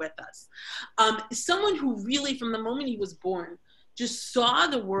you here with us. Someone who really, from the moment he was born, just saw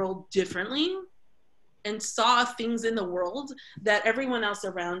the world differently, and saw things in the world that everyone else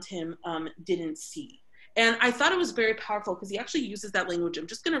around him didn't see. And I thought it was very powerful because he actually uses that language. I'm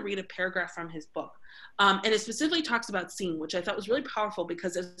just going to read a paragraph from his book. And it specifically talks about seeing, which I thought was really powerful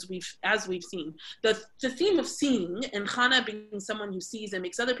because as we've seen, the theme of seeing, and Chana being someone who sees and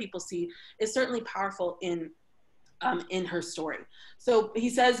makes other people see, is certainly powerful in in her story. So he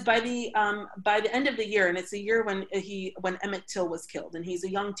says by the end of the year, and it's the year when Emmett Till was killed, and he's a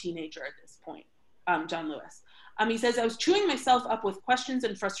young teenager at this point, John Lewis. He says, I was chewing myself up with questions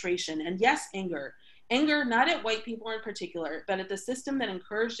and frustration, and yes, anger. Anger not at white people in particular, but at the system that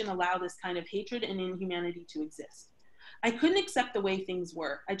encouraged and allowed this kind of hatred and inhumanity to exist. I couldn't accept the way things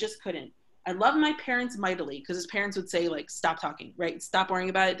were. I just couldn't. I love my parents mightily, because his parents would say, like, stop talking, right? Stop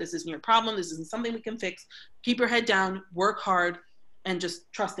worrying about it. This isn't your problem. This isn't something we can fix. Keep your head down, work hard, and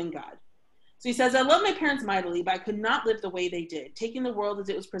just trust in God. So he says, I love my parents mightily, but I could not live the way they did, taking the world as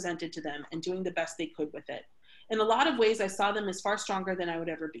it was presented to them and doing the best they could with it. In a lot of ways, I saw them as far stronger than I would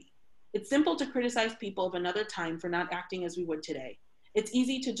ever be. It's simple to criticize people of another time for not acting as we would today. It's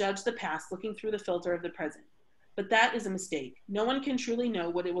easy to judge the past looking through the filter of the present. But that is a mistake. No one can truly know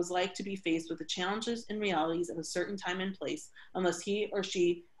what it was like to be faced with the challenges and realities of a certain time and place unless he or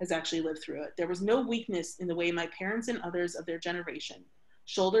she has actually lived through it. There was no weakness in the way my parents and others of their generation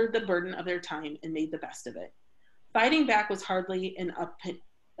shouldered the burden of their time and made the best of it. Fighting back was hardly an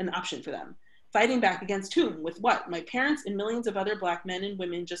option for them. Fighting back against whom? With what? My parents and millions of other Black men and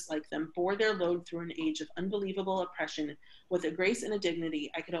women just like them bore their load through an age of unbelievable oppression with a grace and a dignity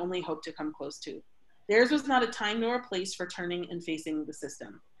I could only hope to come close to. Theirs was not a time nor a place for turning and facing the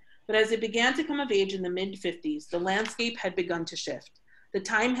system. But as it began to come of age in the mid-50s, the landscape had begun to shift. The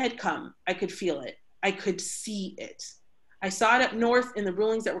time had come. I could feel it. I could see it. I saw it up north in the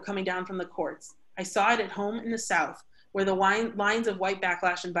rulings that were coming down from the courts. I saw it at home in the South, where the lines of white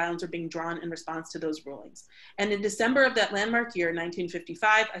backlash and violence were being drawn in response to those rulings. And in December of that landmark year,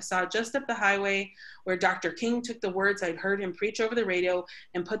 1955, I saw just up the highway where Dr. King took the words I'd heard him preach over the radio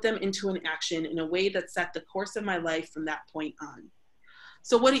and put them into an action in a way that set the course of my life from that point on.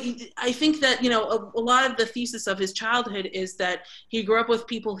 So I think that, a lot of the thesis of his childhood is that he grew up with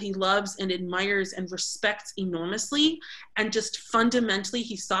people he loves and admires and respects enormously, and just fundamentally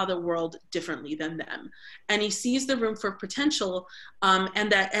he saw the world differently than them. And he sees the room for potential,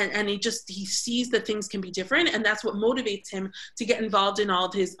 and he sees that things can be different, and that's what motivates him to get involved in all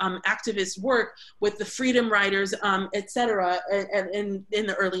of his activist work with the Freedom Riders, etc., in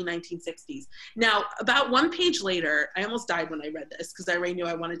the early 1960s. Now, about one page later, I almost died when I read this because I already knew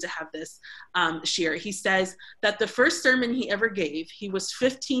I wanted to have this share. He says that the first sermon he ever gave, he was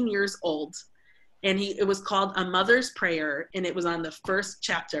 15 years old, and it was called A Mother's Prayer, and it was on the first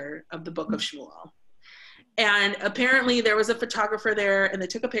chapter of the book of Shmuel. And apparently there was a photographer there, and they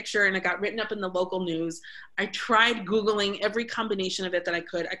took a picture, and it got written up in the local news. I tried Googling every combination of it that I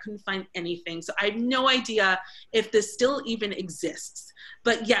could. I couldn't find anything. So I have no idea if this still even exists.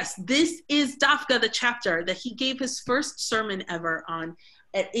 But yes, this is Dafka, the chapter that he gave his first sermon ever on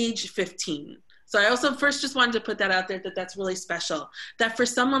at age 15. So I also first just wanted to put that out there, that that's really special. That for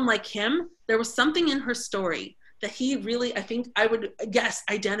someone like him, there was something in her story that he really, I think I would guess,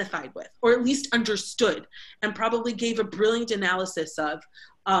 identified with, or at least understood, and probably gave a brilliant analysis of.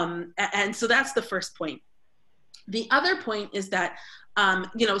 And so that's the first point. The other point is that,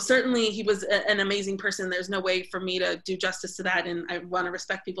 certainly he was an amazing person. There's no way for me to do justice to that, and I want to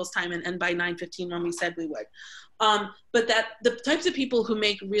respect people's time, and by 9:15 when we said we would. But that the types of people who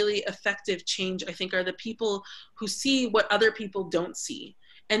make really effective change, I think, are the people who see what other people don't see,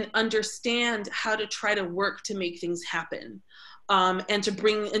 and understand how to try to work to make things happen, and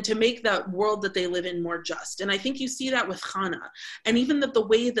to make that world that they live in more just. And I think you see that with Chana, and even the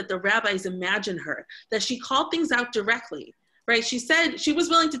way that the rabbis imagine her, that she called things out directly, right? She said she was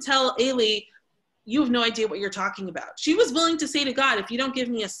willing to tell Eli, you have no idea what you're talking about. She was willing to say to God, if you don't give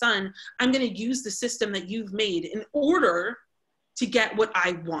me a son, I'm going to use the system that you've made in order to get what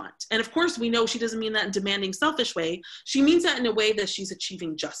I want. And of course, we know she doesn't mean that in a demanding, selfish way. She means that in a way that she's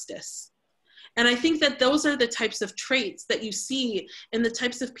achieving justice. And I think that those are the types of traits that you see in the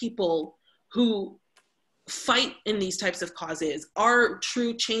types of people who fight in these types of causes, are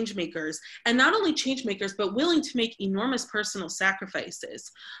true change makers. And not only change makers, but willing to make enormous personal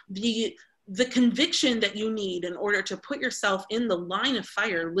sacrifices. The conviction that you need in order to put yourself in the line of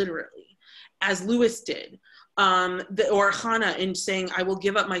fire, literally, as Lewis did, or Chana in saying, I will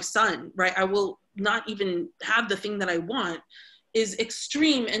give up my son, right? I will not even have the thing that I want, is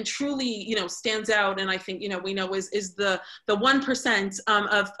extreme and truly, stands out. And I think, we know is the 1%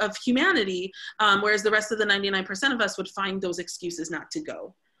 of humanity, whereas the rest of the 99% of us would find those excuses not to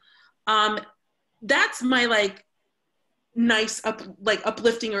go. That's my nice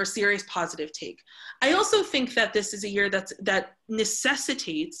uplifting or serious positive take. I also think that this is a year that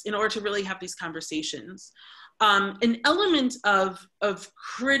necessitates, in order to really have these conversations, an element of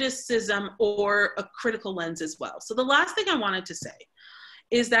criticism or a critical lens as well. So the last thing I wanted to say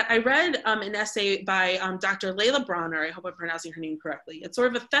is that I read an essay by Dr. Layla Bronner, I hope I'm pronouncing her name correctly. It's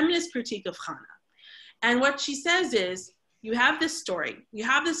sort of a feminist critique of Chana. And what she says is, you have this story, you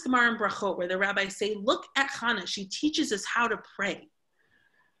have this Gemara in Brachot where the rabbis say, look at Chana, she teaches us how to pray.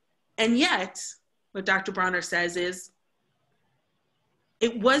 And yet, what Dr. Bronner says is,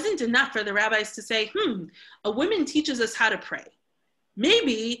 it wasn't enough for the rabbis to say, a woman teaches us how to pray.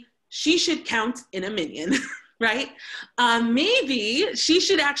 Maybe she should count in a minyan, right? Maybe she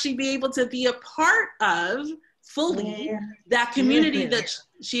should actually be able to be a part of fully that community that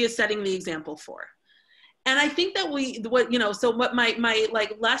she is setting the example for. And I think that what my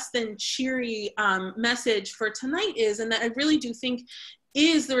like less than cheery message for tonight is, and that I really do think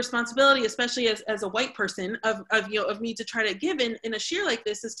is the responsibility, especially as a white person, of me to try to give in a shir like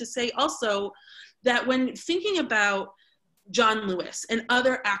this, is to say also that when thinking about John Lewis and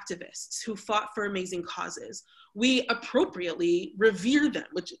other activists who fought for amazing causes, we appropriately revere them,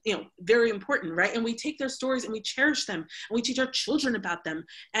 which, very important, right? And we take their stories and we cherish them, and we teach our children about them,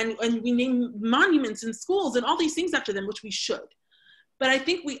 and we name monuments in schools and all these things after them, which we should. But I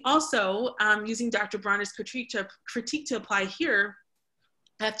think we also, using Dr. Bronner's critique to apply here,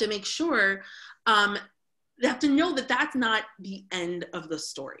 have to make sure, they have to know that that's not the end of the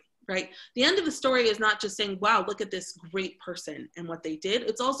story. Right? The end of the story is not just saying, wow, look at this great person and what they did.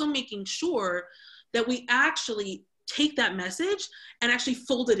 It's also making sure that we actually take that message and actually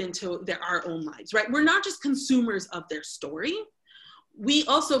fold it into our own lives, right? We're not just consumers of their story. We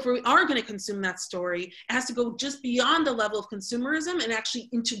also, if we are going to consume that story, it has to go just beyond the level of consumerism and actually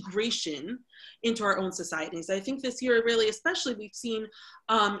integration into our own societies. I think this year, really, especially, we've seen,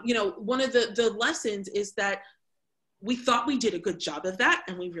 one of the lessons is that we thought we did a good job of that,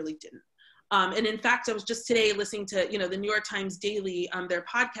 and we really didn't. And in fact, I was just today listening to, the New York Times Daily, their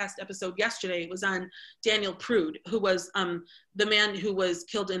podcast episode yesterday was on Daniel Prude, who was the man who was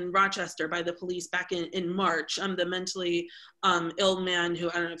killed in Rochester by the police back in March, the mentally ill man who,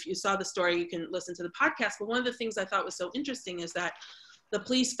 I don't know if you saw the story, you can listen to the podcast, but one of the things I thought was so interesting is that the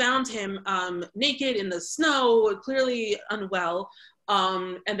police found him naked in the snow, clearly unwell,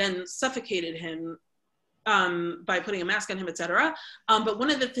 and then suffocated him by putting a mask on him, etc.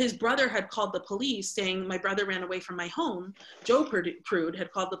 But his brother had called the police saying, my brother ran away from my home. Joe Prude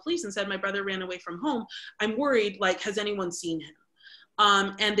had called the police and said, my brother ran away from home. I'm worried, has anyone seen him?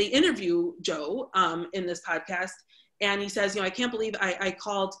 And they interview Joe in this podcast. And he says, I can't believe I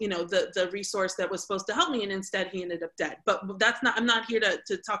called, the resource that was supposed to help me, and instead he ended up dead. But I'm not here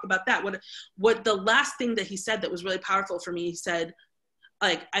to talk about that. What the last thing that he said that was really powerful for me, he said,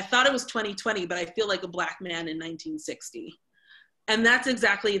 I thought it was 2020, but I feel like a Black man in 1960. And that's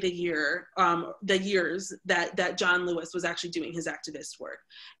exactly the years that John Lewis was actually doing his activist work.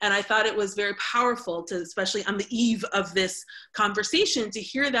 And I thought it was very powerful to, especially on the eve of this conversation, to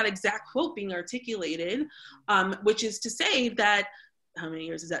hear that exact quote being articulated, which is to say that, how many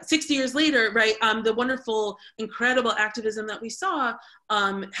years is that? 60 years later, right? The wonderful, incredible activism that we saw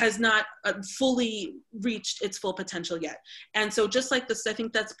has not fully reached its full potential yet. And so just like this, I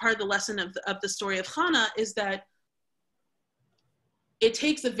think that's part of the lesson of the story of Chana, is that it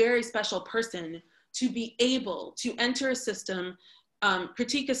takes a very special person to be able to enter a system,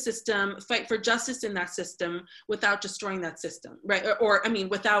 critique a system, fight for justice in that system without destroying that system, right? Or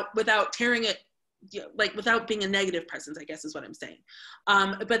without tearing it, without being a negative presence, I guess is what I'm saying.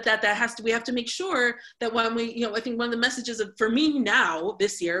 But we have to make sure that when we, I think one of the messages for me now,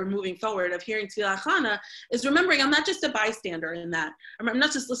 this year, moving forward, of hearing Tefillah Chana is remembering I'm not just a bystander in that. I'm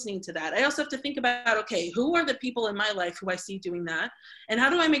not just listening to that. I also have to think about, okay, who are the people in my life who I see doing that? And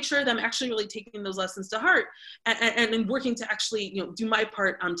how do I make sure that I'm actually really taking those lessons to heart and working to actually, do my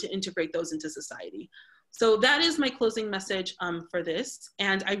part to integrate those into society. So that is my closing message for this.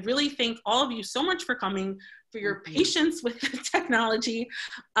 And I really thank all of you so much for coming, for your patience with the technology,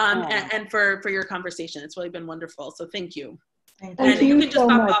 and for your conversation. It's really been wonderful. So thank you. Thank you can just so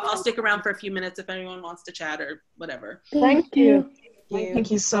pop much. off. I'll stick around for a few minutes if anyone wants to chat or whatever. Thank you. Thank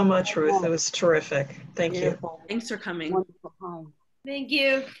you so much, Ruth. It was terrific. Thank you. Thanks for coming. Thank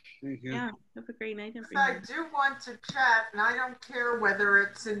you. Yeah, have a great night, everyone. I do want to chat, and I don't care whether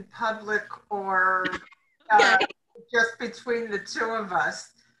it's in public or just between the two of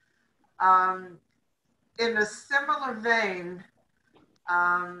us. In a similar vein,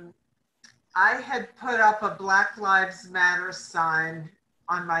 I had put up a Black Lives Matter sign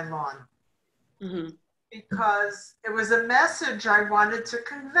on my lawn because it was a message I wanted to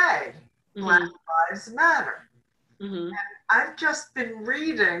convey. Black Lives Matter. And I've just been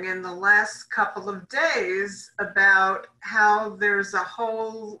reading in the last couple of days about how there's a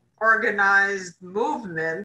whole organized movement